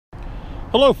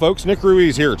Hello folks, Nick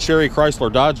Ruiz here at Cherry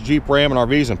Chrysler Dodge Jeep Ram and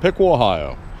RVs in Piqua,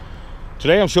 Ohio.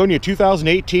 Today I'm showing you a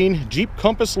 2018 Jeep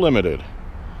Compass Limited.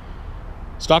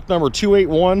 Stock number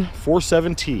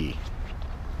 28147T.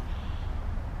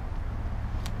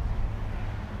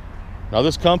 Now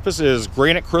this Compass is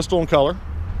granite crystal in color.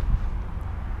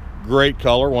 Great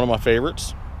color, one of my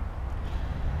favorites.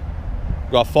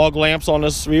 Got fog lamps on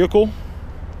this vehicle.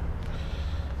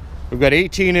 We've got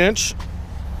 18-inch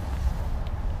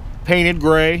painted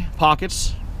gray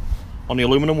pockets on the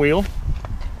aluminum wheel.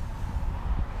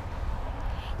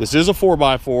 This is a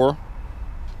 4x4.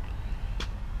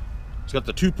 It's got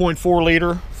the 2.4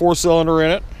 liter 4-cylinder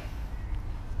in it,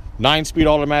 9-speed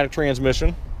automatic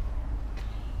transmission,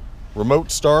 remote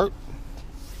start,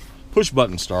 push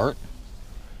button start,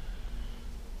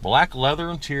 black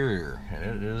leather interior, and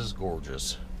it is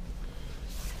gorgeous.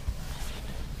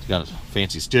 It's got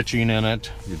fancy stitching in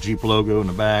it, your Jeep logo in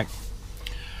the back.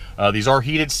 These are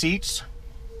heated seats,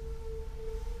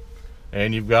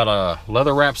 and you've got a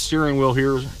leather wrapped steering wheel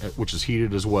here, which is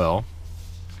heated as well.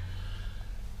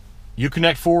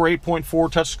 Uconnect 4 8.4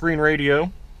 touchscreen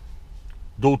radio,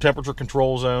 dual temperature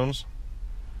control zones.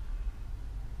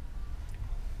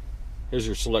 Here's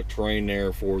your select terrain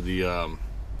there for the your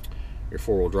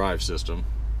 4-wheel drive system.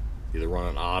 Either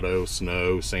running auto,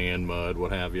 snow, sand, mud,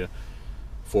 what have you.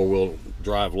 4-wheel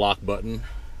drive lock button.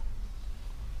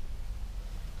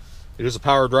 It is a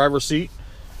power driver seat.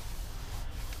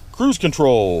 Cruise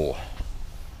control.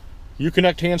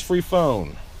 Uconnect hands-free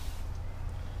phone.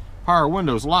 Power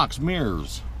windows, locks,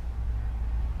 mirrors.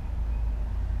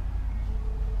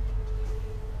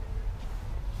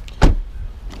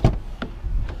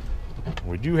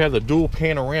 We do have the dual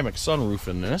panoramic sunroof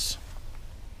in this.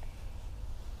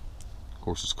 Of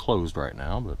course, it's closed right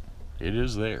now, but it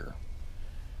is there.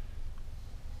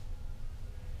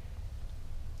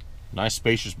 Nice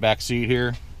spacious back seat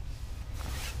here.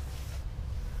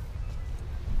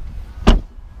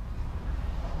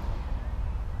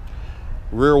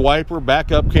 Rear wiper,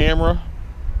 backup camera.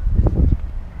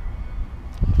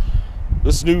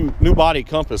 This new body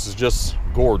Compass is just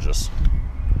gorgeous.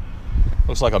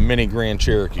 Looks like a mini Grand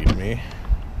Cherokee to me.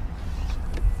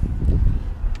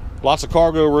 Lots of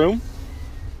cargo room.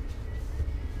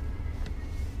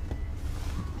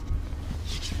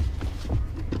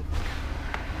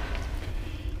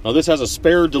 Now this has a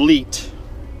spare delete,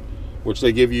 which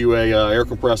they give you a air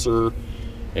compressor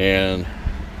and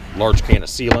large can of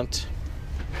sealant.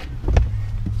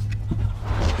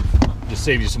 Just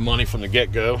save you some money from the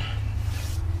get-go.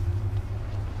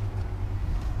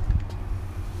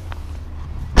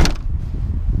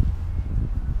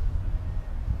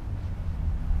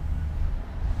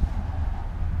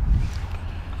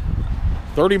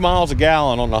 $30 miles a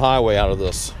gallon on the highway out of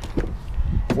this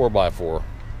 4x4.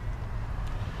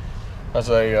 That's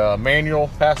a manual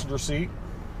passenger seat.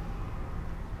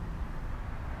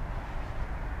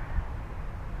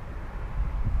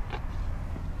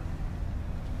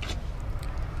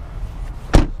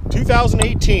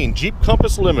 (2018) Jeep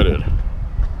Compass Limited.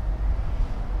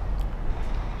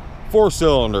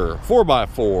 4-cylinder,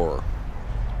 4x4.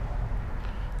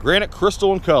 Granite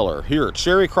crystal in color here at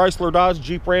Cherry Chrysler Dodge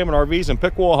Jeep Ram and RVs in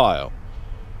Piqua, Ohio.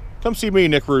 Come see me,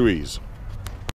 Nick Ruiz.